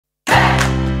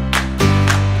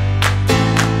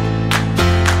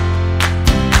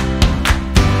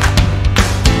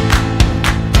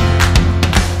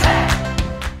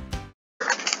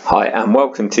and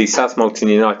welcome to South Molton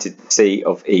United C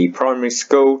of E Primary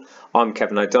School. I'm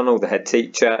Kevin O'Donnell, the head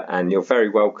teacher, and you're very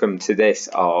welcome to this,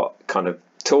 our kind of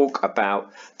talk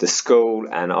about the school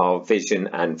and our vision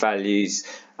and values.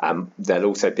 There'll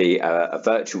also be a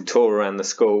virtual tour around the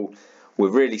school. We're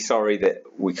really sorry that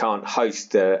we can't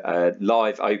host a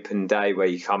live open day where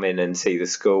you come in and see the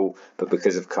school, but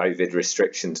because of COVID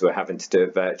restrictions, we're having to do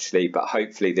it virtually. But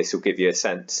hopefully this will give you a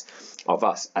sense of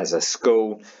us as a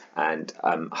school, and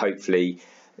hopefully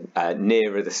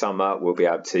nearer the summer, we'll be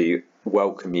able to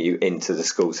welcome you into the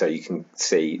school so you can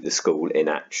see the school in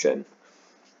action.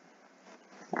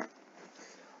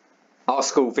 Our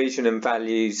school vision and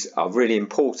values are really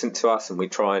important to us, and we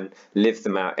try and live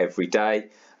them out every day.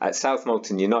 At South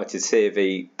Molton United C of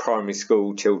E Primary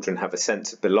School, children have a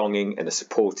sense of belonging in a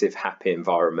supportive, happy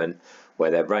environment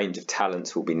where their range of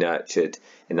talents will be nurtured,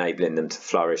 enabling them to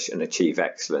flourish and achieve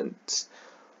excellence.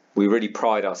 We really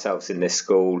pride ourselves in this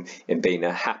school in being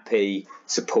a happy,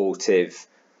 supportive,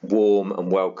 warm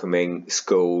and welcoming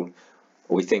school.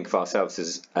 We think of ourselves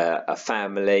as a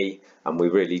family, and we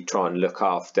really try and look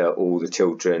after all the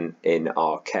children in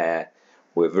our care.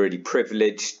 We're really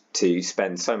privileged to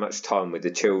spend so much time with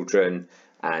the children,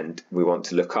 and we want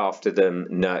to look after them,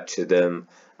 nurture them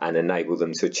and enable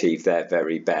them to achieve their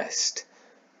very best.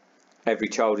 Every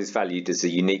child is valued as a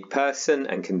unique person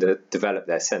and can develop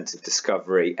their sense of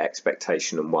discovery,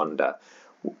 expectation and wonder.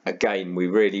 Again, we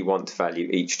really want to value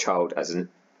each child as an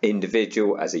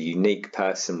individual, as a unique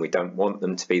person. We don't want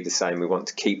them to be the same. We want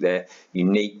to keep their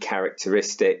unique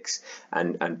characteristics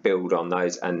and build on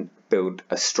those, and build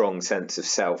a strong sense of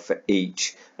self for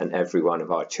each and every one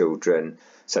of our children,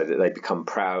 so that they become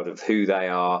proud of who they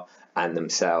are and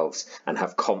themselves, and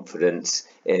have confidence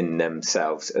in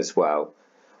themselves as well.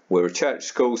 We're a church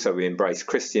school, so we embrace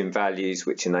Christian values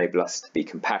which enable us to be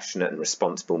compassionate and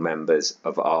responsible members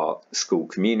of our school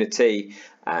community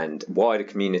and wider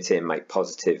community, and make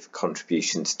positive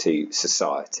contributions to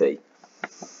society.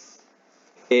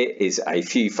 Here is a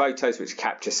few photos which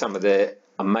capture some of the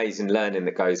amazing learning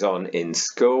that goes on in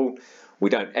school. We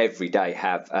don't every day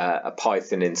have a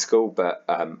Python in school, but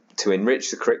to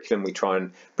enrich the curriculum we try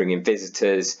and bring in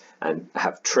visitors and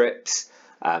have trips.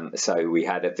 So we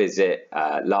had a visit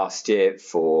last year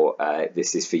for,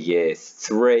 this is for year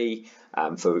 3,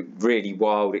 for a really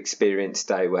wild experience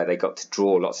day where they got to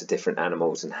draw lots of different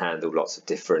animals and handle lots of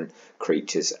different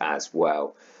creatures as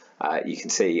well. You can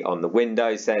see on the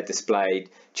windows there displayed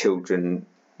children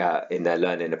in their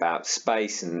learning about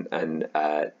space and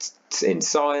in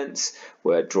science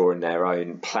were drawing their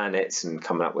own planets and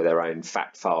coming up with their own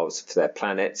fact files for their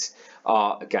planets.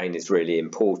 Art again is really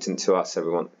important to us, so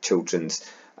we want children's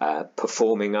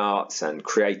performing arts and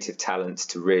creative talents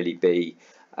to really be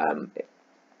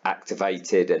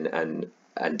activated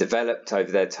and developed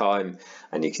over their time.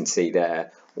 And you can see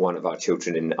there one of our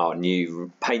children in our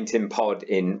new painting pod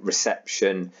in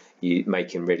reception,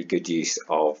 making really good use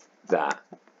of that.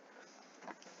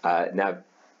 Now,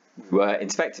 we were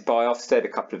inspected by Ofsted a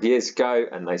couple of years ago,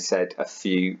 and they said a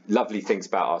few lovely things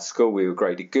about our school. We were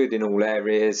graded good in all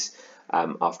areas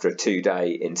after a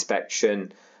 2-day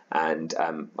inspection, and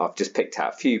I've just picked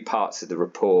out a few parts of the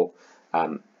report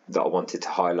that I wanted to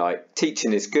highlight.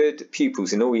 Teaching is good.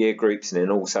 Pupils in all year groups and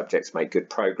in all subjects made good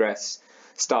progress.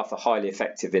 Staff are highly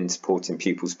effective in supporting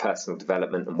pupils' personal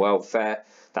development and welfare.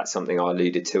 That's something I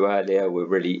alluded to earlier. We're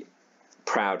really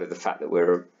proud of the fact that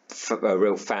we're a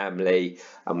real family,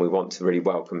 and we want to really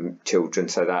welcome children,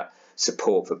 so that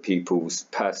support for pupils'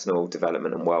 personal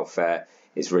development and welfare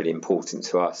is really important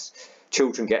to us.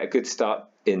 Children get a good start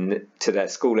to their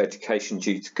school education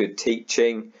due to good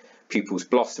teaching. Pupils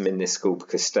blossom in this school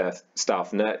because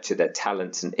staff nurture their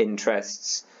talents and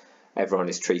interests. Everyone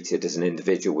is treated as an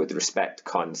individual with respect,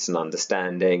 kindness and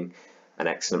understanding. And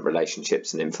excellent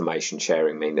relationships and information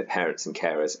sharing mean that parents and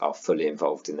carers are fully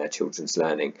involved in their children's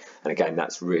learning. And again,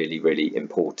 that's really, really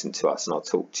important to us, and I'll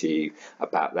talk to you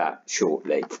about that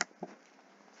shortly.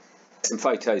 Some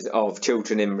photos of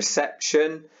children in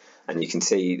reception, and you can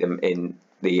see them in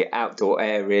the outdoor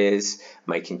areas,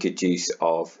 making good use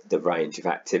of the range of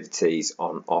activities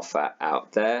on offer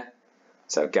out there.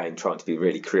 So again, trying to be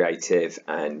really creative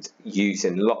and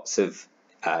using lots of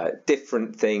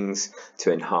different things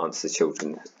to enhance the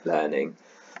children's learning.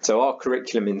 So our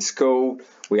curriculum in school,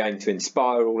 we aim to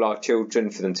inspire all our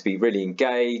children for them to be really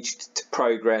engaged, to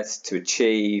progress, to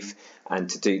achieve and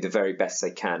to do the very best they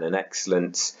can, and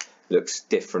excellence looks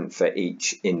different for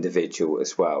each individual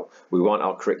as well. We want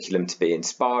our curriculum to be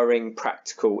inspiring,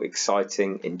 practical,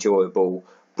 exciting, enjoyable,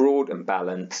 broad and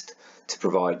balanced to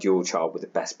provide your child with the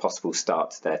best possible start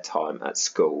to their time at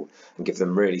school and give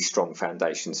them really strong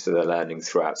foundations for their learning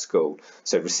throughout school.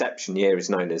 So reception year is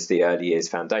known as the early years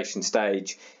foundation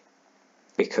stage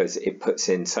because it puts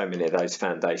in so many of those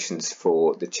foundations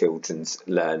for the children's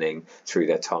learning through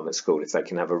their time at school. If they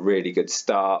can have a really good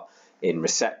start in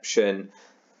reception,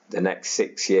 the next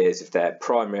 6 years of their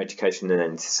primary education and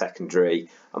then into secondary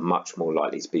are much more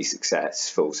likely to be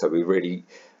successful. So we really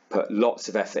put lots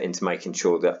of effort into making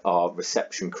sure that our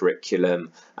reception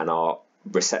curriculum and our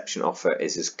reception offer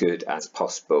is as good as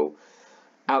possible.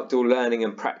 Outdoor learning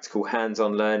and practical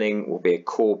hands-on learning will be a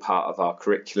core part of our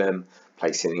curriculum,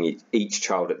 placing each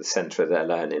child at the centre of their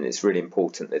learning. It's really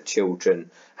important that children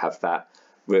have that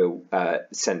real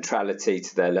centrality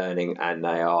to their learning, and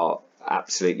they are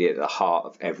absolutely at the heart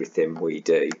of everything we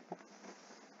do.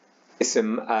 Here's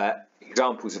some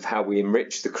examples of how we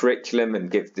enrich the curriculum and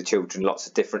give the children lots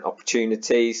of different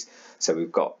opportunities. So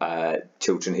we've got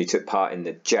children who took part in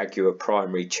the Jaguar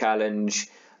Primary Challenge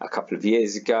a couple of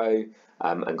years ago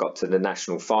and got to the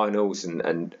national finals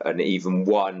and even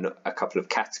won a couple of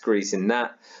categories in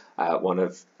that. One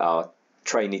of our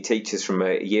trainee teachers from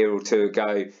a year or two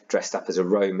ago dressed up as a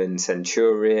Roman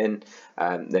centurion.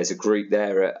 There's a group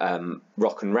there at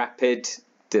Rock and Rapid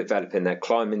developing their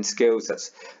climbing skills. That's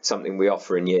something we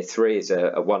offer in year 3 as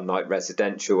a one-night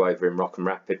residential over in Rock and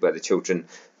Rapid, where the children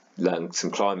learn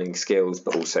some climbing skills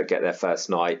but also get their first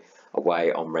night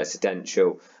away on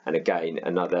residential. And again,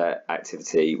 another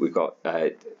activity, we've got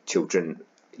children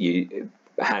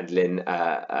handling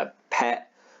a pet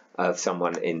of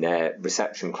someone in their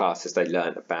reception class as they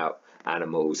learn about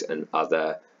animals and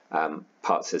other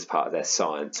parts as part of their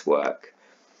science work.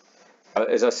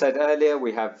 As I said earlier,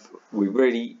 we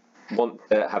really want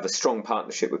to have a strong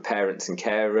partnership with parents and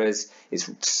carers. It's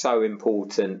so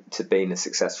important to being a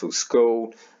successful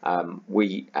school.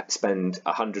 We spend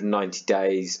 190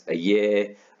 days a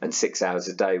year and 6 hours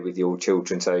a day with your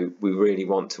children, so we really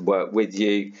want to work with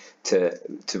you to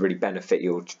really benefit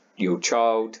your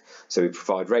child. So we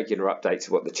provide regular updates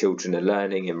of what the children are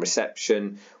learning in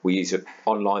reception. We use an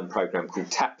online program called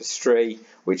Tapestry,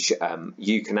 which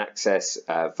you can access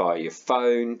via your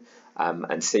phone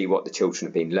and see what the children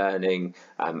have been learning,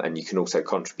 and you can also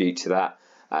contribute to that.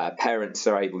 Parents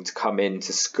are able to come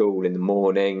into school in the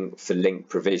morning for link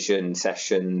provision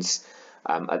sessions.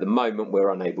 At the moment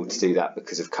we're unable to do that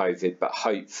because of COVID, but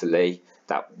hopefully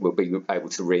that we'll be able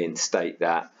to reinstate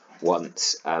that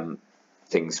once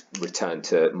things return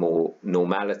to more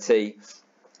normality.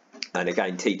 And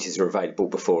again, teachers are available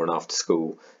before and after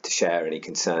school to share any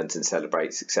concerns and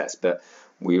celebrate success. But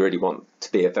we really want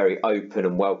to be a very open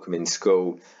and welcoming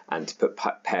school and to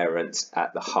put parents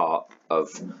at the heart of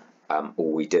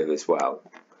all we do as well.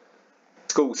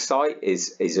 School site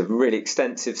is a really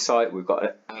extensive site. We've got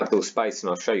an outdoor space, and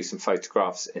I'll show you some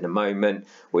photographs in a moment,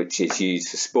 which is used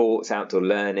for sports, outdoor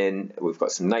learning. We've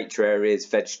got some nature areas,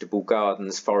 vegetable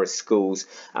gardens, forest schools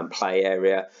and play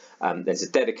area. There's a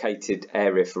dedicated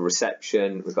area for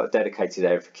reception. We've got a dedicated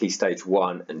area for Key Stage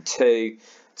 1 and 2.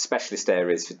 Specialist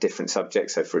areas for different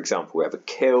subjects. So for example, we have a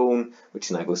kiln,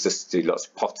 which enables us to do lots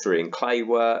of pottery and clay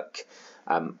work.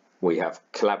 We have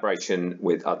collaboration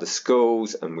with other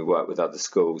schools, and we work with other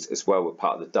schools as well. We're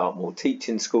part of the Dartmoor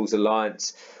Teaching Schools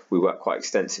Alliance. We work quite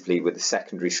extensively with the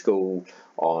secondary school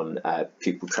on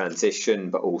pupil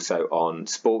transition, but also on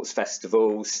sports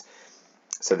festivals.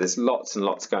 So there's lots and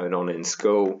lots going on in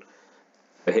school.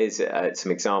 Here's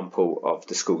some example of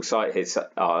the school site. Here's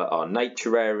our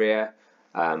nature area.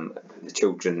 The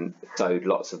children sowed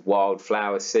lots of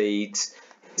wildflower seeds.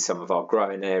 Some of our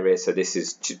growing areas, so this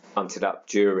is planted up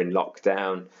during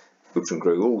lockdown. Children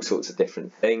grew all sorts of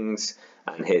different things,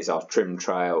 and here's our trim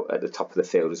trail at the top of the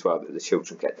field as well that the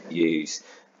children get to use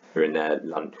during their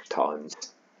lunch times.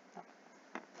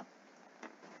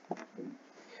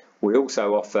 We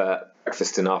also offer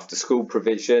breakfast and after school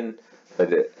provision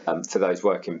for those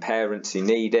working parents who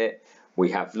need it.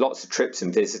 We have lots of trips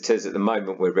and visitors. At the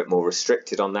moment we're a bit more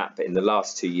restricted on that, but in the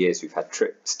last 2 years we've had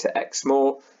trips to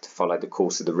Exmoor to follow the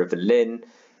course of the River Lynn.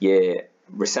 Year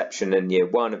reception and year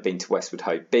 1 have been to Westwood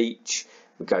Ho Beach.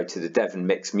 We go to the Devon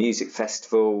Mixed Music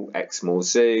Festival, Exmoor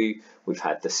Zoo. We've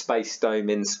had the Space Dome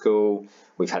in school.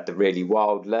 We've had the really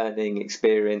wild learning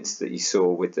experience that you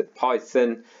saw with the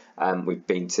Python. We've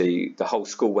been to, the whole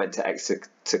school went to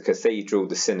Exeter Cathedral,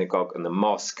 the synagogue and the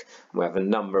mosque. And we have a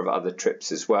number of other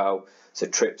trips as well. So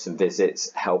trips and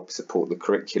visits help support the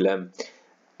curriculum.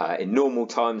 In normal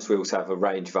times, we also have a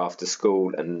range of after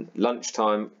school and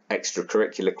lunchtime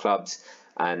extracurricular clubs.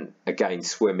 And again,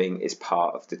 swimming is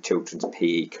part of the children's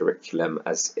PE curriculum,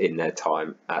 as in their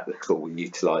time at the school we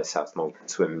utilise South Molton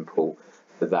swimming pool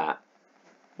for that.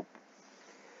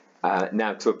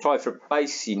 Now, to apply for a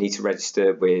place, you need to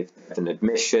register with an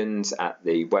admissions at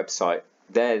the website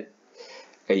there.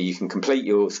 You can complete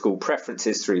your school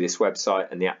preferences through this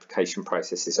website, and the application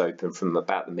process is open from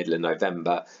about the middle of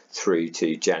November through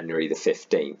to January the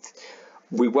 15th.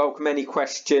 We welcome any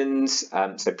questions,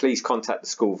 so please contact the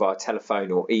school via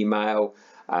telephone or email.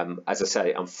 As I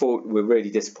say, we're really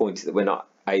disappointed that we're not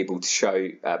able to show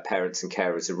parents and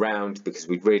carers around, because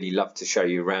we'd really love to show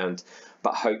you around,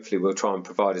 but hopefully we'll try and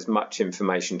provide as much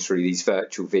information through these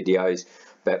virtual videos.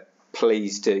 But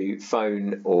please do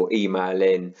phone or email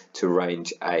in to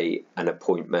arrange an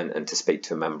appointment and to speak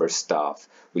to a member of staff.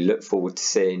 We look forward to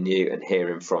seeing you and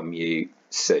hearing from you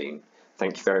soon.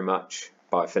 Thank you very much.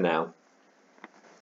 Bye for now.